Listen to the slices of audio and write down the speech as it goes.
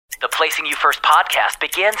The Placing You First podcast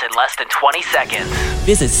begins in less than 20 seconds.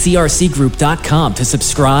 Visit crcgroup.com to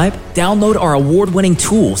subscribe, download our award-winning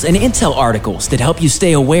tools and intel articles that help you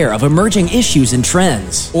stay aware of emerging issues and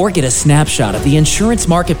trends, or get a snapshot of the insurance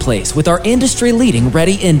marketplace with our industry-leading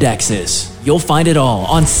Ready indexes. You'll find it all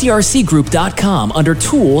on crcgroup.com under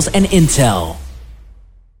Tools and Intel.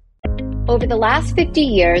 Over the last 50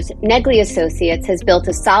 years, Negley Associates has built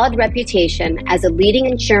a solid reputation as a leading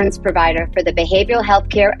insurance provider for the behavioral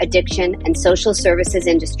healthcare, addiction, and social services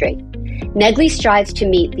industry. Negley strives to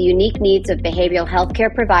meet the unique needs of behavioral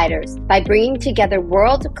healthcare providers by bringing together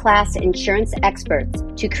world-class insurance experts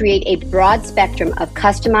to create a broad spectrum of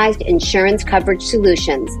customized insurance coverage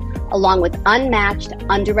solutions, along with unmatched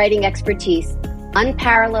underwriting expertise,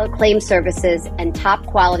 unparalleled claim services, and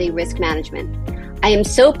top-quality risk management. I am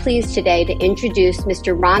so pleased today to introduce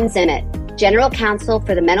Mr. Ron Zinnett, General Counsel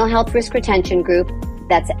for the Mental Health Risk Retention Group,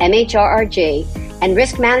 that's MHRRG, and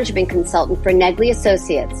Risk Management Consultant for Negley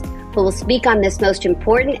Associates, who will speak on this most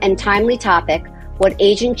important and timely topic, what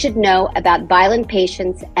agents should know about violent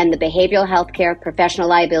patients and the behavioral healthcare professional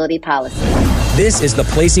liability policy. This is the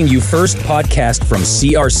Placing You First podcast from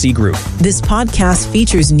CRC Group. This podcast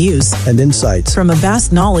features news and insights from a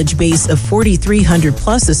vast knowledge base of 4,300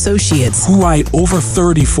 plus associates who write over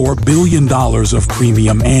 $34 billion of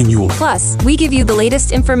premium annually. Plus, we give you the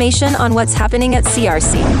latest information on what's happening at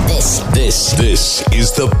CRC. This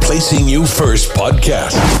is the Placing You First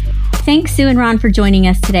podcast. Thanks, Sue and Ron, for joining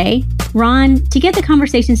us today. Ron, to get the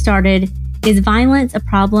conversation started, is violence a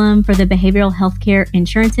problem for the behavioral healthcare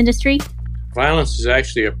insurance industry? Violence is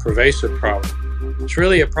actually a pervasive problem. It's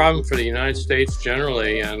really a problem for the United States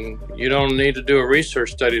generally, and you don't need to do a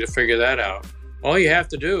research study to figure that out. All you have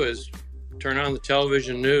to do is turn on the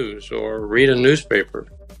television news or read a newspaper.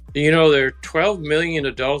 You know, there are 12 million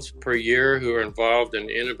adults per year who are involved in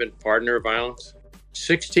intimate partner violence,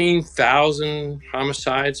 16,000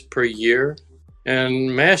 homicides per year,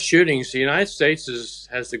 and mass shootings. The United States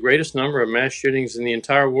has the greatest number of mass shootings in the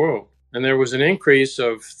entire world. And there was an increase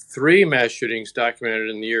of 3 mass shootings documented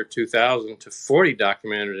in the year 2000 to 40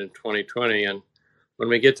 documented in 2020. And when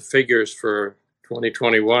we get the figures for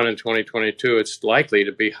 2021 and 2022, it's likely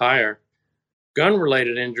to be higher.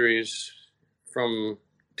 Gun-related injuries from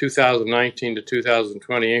 2019 to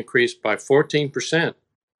 2020 increased by 14%.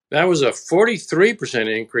 That was a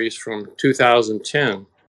 43% increase from 2010.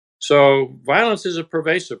 So violence is a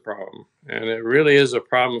pervasive problem, and it really is a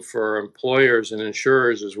problem for employers and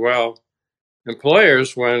insurers as well.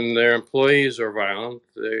 Employers, when their employees are violent,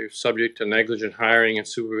 they're subject to negligent hiring and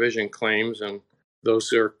supervision claims, and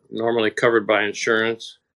those are normally covered by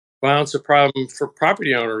insurance. Violence is a problem for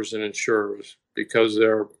property owners and insurers because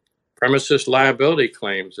there are premises liability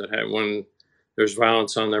claims that have when there's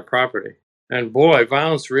violence on their property. And boy,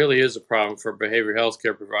 violence really is a problem for behavioral health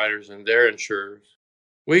care providers and their insurers.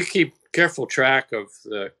 We keep careful track of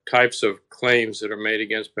the types of claims that are made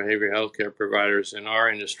against behavioral health care providers in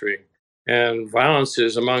our industry. And violence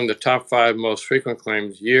is among the top 5 most frequent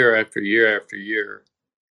claims year after year after year.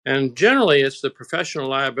 And generally, it's the professional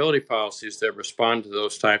liability policies that respond to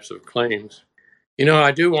those types of claims. You know,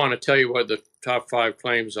 I do want to tell you what the top 5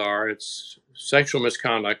 claims are. It's sexual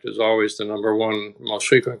misconduct is always the number 1 most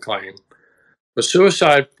frequent claim. But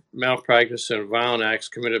suicide, malpractice, and violent acts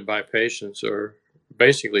committed by patients are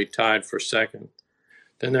basically tied for second.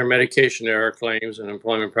 Then there are medication error claims and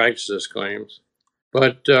employment practices claims.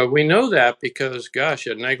 But we know that because, gosh,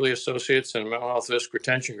 at Negley Associates and Mental Health Risk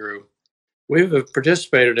Retention Group, we've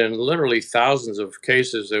participated in literally thousands of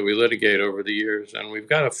cases that we litigate over the years, and we've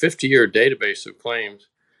got a 50-year database of claims.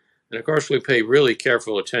 And of course, we pay really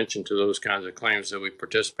careful attention to those kinds of claims that we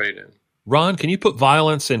participate in. Ron, can you put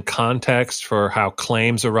violence in context for how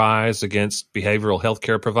claims arise against behavioral health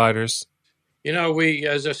care providers? You know,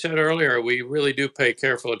 as I said earlier, we really do pay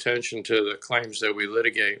careful attention to the claims that we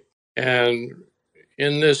litigate. And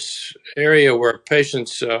in this area where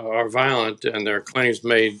patients are violent and there are claims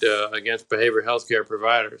made against behavioral health care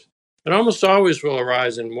providers, it almost always will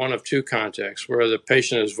arise in one of 2 contexts, where the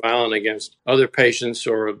patient is violent against other patients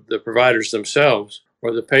or the providers themselves,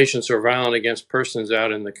 or the patients are violent against persons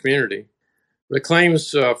out in the community. The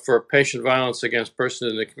claims for patient violence against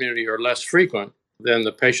persons in the community are less frequent than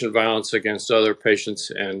the patient violence against other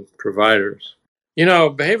patients and providers. You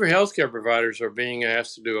know, behavioral health care providers are being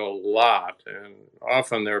asked to do a lot, and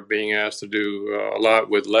often they're being asked to do a lot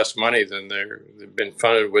with less money than they've been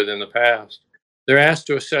funded with in the past. They're asked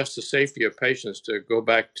to assess the safety of patients to go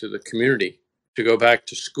back to the community, to go back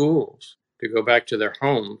to schools, to go back to their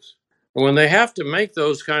homes. And when they have to make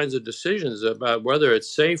those kinds of decisions about whether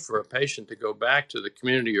it's safe for a patient to go back to the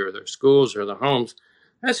community or their schools or their homes,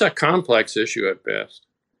 that's a complex issue at best.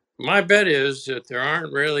 My bet is that there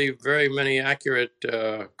aren't really very many accurate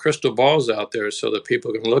crystal balls out there so that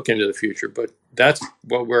people can look into the future. But that's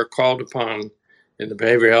what we're called upon in the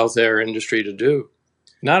behavioral health care industry to do.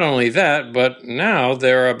 Not only that, but now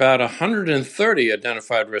there are about 130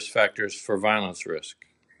 identified risk factors for violence risk.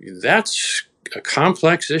 That's a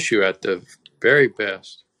complex issue at the very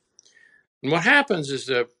best. And what happens is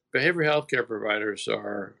that behavioral health care providers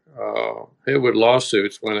are hit with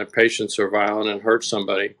lawsuits when their patients are violent and hurt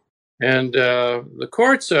somebody. And the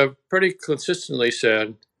courts have pretty consistently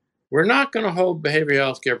said, we're not going to hold behavioral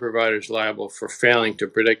health care providers liable for failing to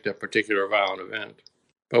predict a particular violent event.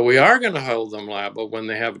 But we are going to hold them liable when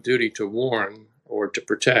they have a duty to warn or to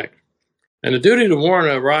protect. And the duty to warn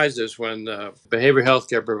arises when the behavioral health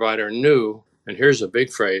care provider knew, and here's a big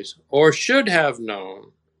phrase, or should have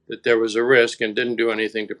known that there was a risk and didn't do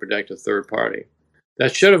anything to protect a third party.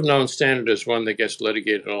 That should have known standard is one that gets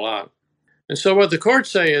litigated a lot. And so what the courts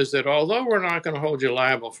say is that although we're not going to hold you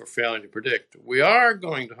liable for failing to predict, we are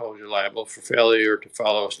going to hold you liable for failure to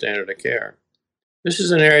follow a standard of care. This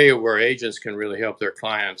is an area where agents can really help their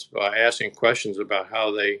clients by asking questions about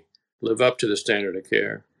how they live up to the standard of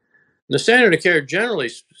care. And the standard of care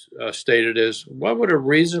generally stated is, what would a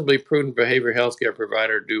reasonably prudent behavioral health care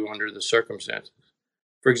provider do under the circumstances?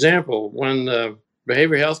 For example, when the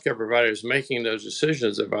behavioral health care provider is making those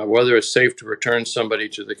decisions about whether it's safe to return somebody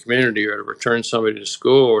to the community or to return somebody to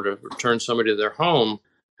school or to return somebody to their home,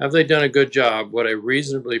 have they done a good job what a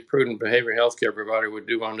reasonably prudent behavioral health care provider would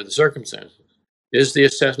do under the circumstances? Is the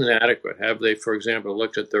assessment adequate? Have they, for example,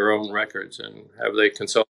 looked at their own records, and have they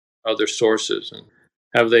consulted other sources, and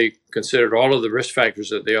have they considered all of the risk factors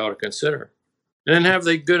that they ought to consider? And then have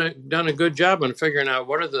they done a good job on figuring out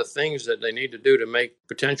what are the things that they need to do to make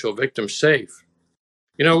potential victims safe?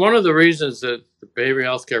 You know, one of the reasons that the behavioral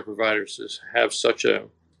health care providers have such a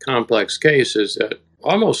complex case is that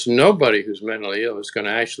almost nobody who's mentally ill is going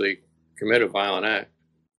to actually commit a violent act.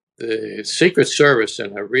 The Secret Service,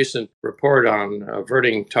 in a recent report on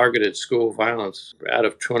averting targeted school violence out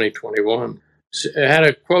of 2021, had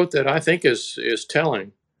a quote that I think is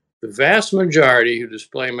telling. The vast majority who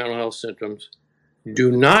display mental health symptoms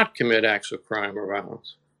do not commit acts of crime or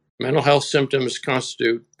violence. Mental health symptoms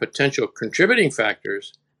constitute potential contributing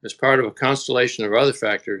factors as part of a constellation of other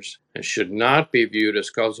factors and should not be viewed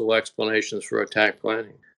as causal explanations for attack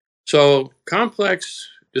planning. So, complex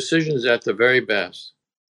decisions at the very best.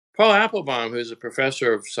 Paul Applebaum, who's a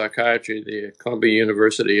professor of psychiatry at the Columbia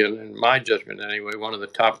University, and in my judgment anyway, one of the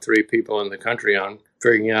top 3 people in the country on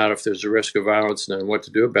figuring out if there's a risk of violence and what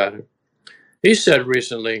to do about it, he said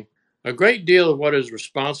recently, a great deal of what is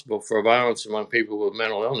responsible for violence among people with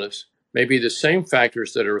mental illness may be the same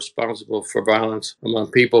factors that are responsible for violence among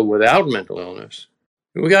people without mental illness.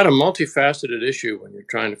 We got a multifaceted issue when you're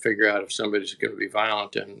trying to figure out if somebody's going to be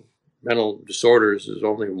violent, and mental disorders is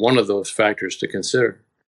only one of those factors to consider.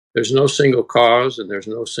 There's no single cause and there's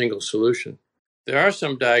no single solution. There are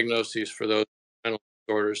some diagnoses for those mental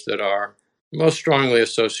disorders that are most strongly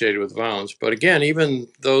associated with violence. But again, even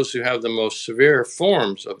those who have the most severe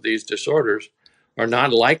forms of these disorders are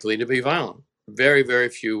not likely to be violent. Very, very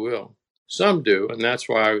few will. Some do, and that's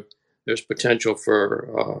why there's potential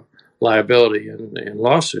for liability in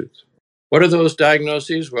lawsuits. What are those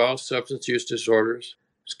diagnoses? Well, substance use disorders,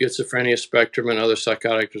 schizophrenia spectrum and other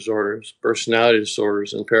psychotic disorders, personality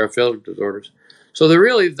disorders, and paraphilic disorders. So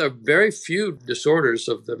the very few disorders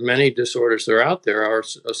of the many disorders that are out there are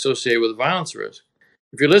associated with violence risk.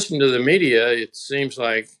 If you listen to the media, it seems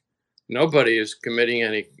like nobody is committing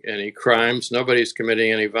any crimes, nobody is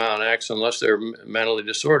committing any violent acts unless they're mentally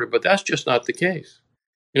disordered, but that's just not the case.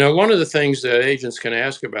 You know, one of the things that agents can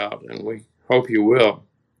ask about, and we hope you will,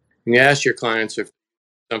 you ask your clients if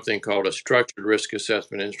something called a structured risk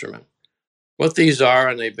assessment instrument. What these are,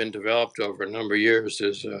 and they've been developed over a number of years,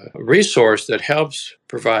 is a resource that helps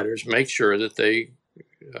providers make sure that they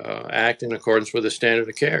act in accordance with the standard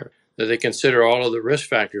of care, that they consider all of the risk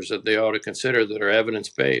factors that they ought to consider that are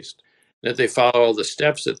evidence-based, that they follow all the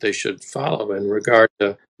steps that they should follow in regard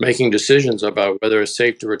to making decisions about whether it's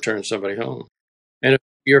safe to return somebody home. And if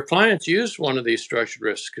your clients use one of these structured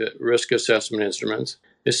risk assessment instruments,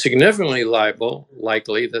 it's significantly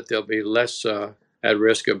likely that they'll be less at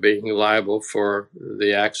risk of being liable for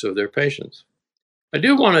the acts of their patients. I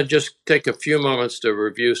do want to just take a few moments to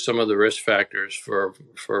review some of the risk factors for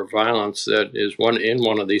violence that is in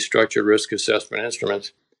one of these structured risk assessment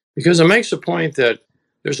instruments, because it makes a point that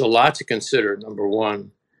there's a lot to consider, number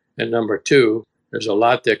one. And number two, there's a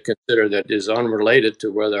lot to consider that is unrelated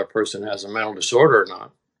to whether a person has a mental disorder or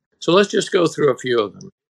not. So let's just go through a few of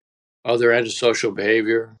them. Other antisocial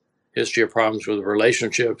behavior, history of problems with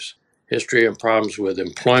relationships, history of problems with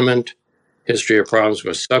employment, history of problems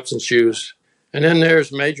with substance use. And then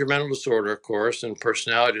there's major mental disorder, of course, and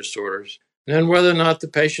personality disorders. And then whether or not the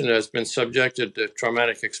patient has been subjected to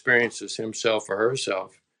traumatic experiences himself or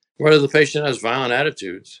herself, whether the patient has violent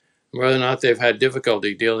attitudes, whether or not they've had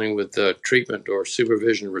difficulty dealing with the treatment or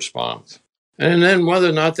supervision response. And then whether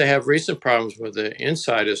or not they have recent problems with the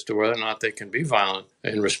insight as to whether or not they can be violent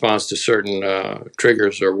in response to certain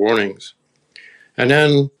triggers or warnings. And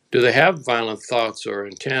then do they have violent thoughts or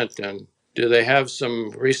intent? And do they have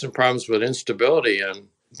some recent problems with instability? And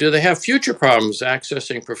do they have future problems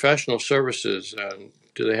accessing professional services? And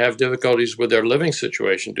do they have difficulties with their living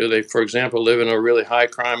situation? Do they, for example, live in a really high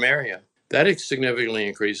crime area? That significantly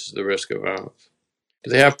increases the risk of violence.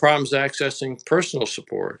 Do they have problems accessing personal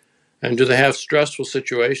support? And do they have stressful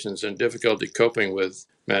situations and difficulty coping with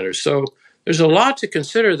matters? So there's a lot to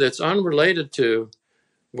consider that's unrelated to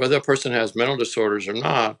whether a person has mental disorders or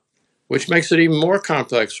not, which makes it even more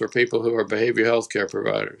complex for people who are behavioral health care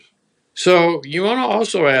providers. So you want to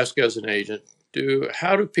also ask as an agent,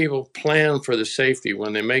 how do people plan for the safety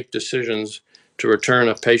when they make decisions to return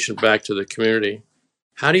a patient back to the community?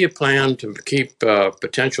 How do you plan to keep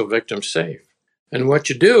potential victims safe? And what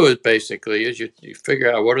you do is basically you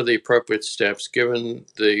figure out what are the appropriate steps given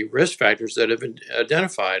the risk factors that have been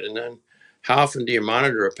identified. And then how often do you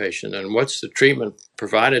monitor a patient? And what's the treatment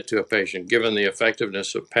provided to a patient given the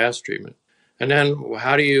effectiveness of past treatment? And then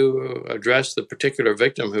how do you address the particular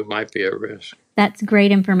victim who might be at risk? That's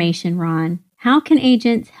great information, Ron. How can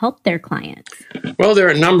agents help their clients? Well, there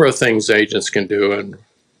are a number of things agents can do. And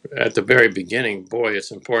at the very beginning,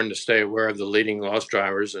 it's important to stay aware of the leading loss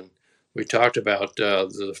drivers. And we talked about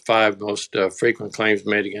the 5 most frequent claims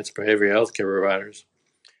made against behavioral health care providers.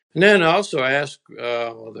 And then also ask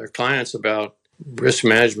their clients about risk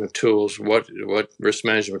management tools. What risk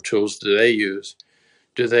management tools do they use?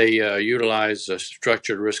 Do they utilize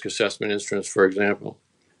structured risk assessment instruments, for example?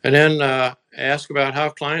 And then ask about how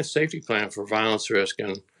clients safety plan for violence risk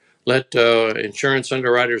and let insurance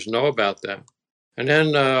underwriters know about that. And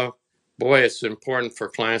then it's important for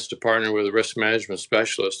clients to partner with risk management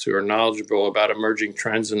specialists who are knowledgeable about emerging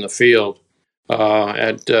trends in the field.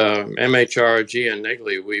 At MHRG and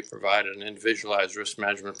Negley, we provide an individualized risk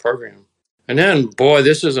management program. And then,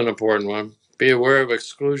 this is an important one. Be aware of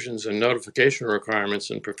exclusions and notification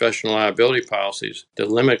requirements and professional liability policies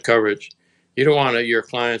that limit coverage. You don't want your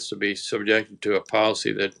clients to be subjected to a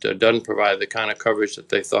policy that doesn't provide the kind of coverage that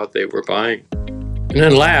they thought they were buying. And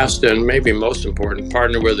then last, and maybe most important,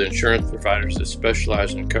 partner with insurance providers that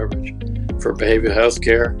specialize in coverage for behavioral health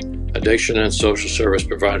care, addiction, and social service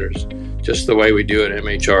providers, just the way we do at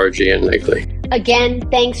MHRG and Negley. Again,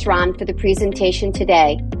 thanks, Ron, for the presentation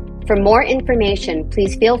today. For more information,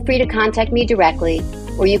 please feel free to contact me directly,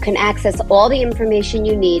 or you can access all the information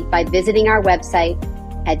you need by visiting our website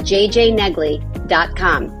at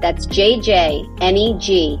jjnegley.com. That's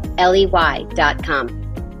jjnegley.com.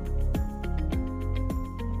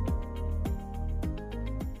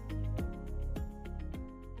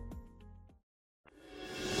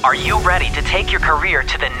 Are you ready to take your career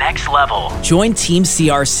to the next level? Join Team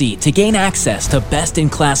CRC to gain access to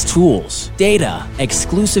best-in-class tools, data,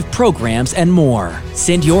 exclusive programs, and more.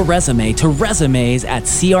 Send your resume to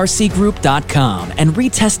resumes@crcgroup.com and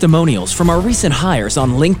read testimonials from our recent hires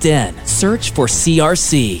on LinkedIn. Search for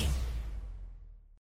CRC.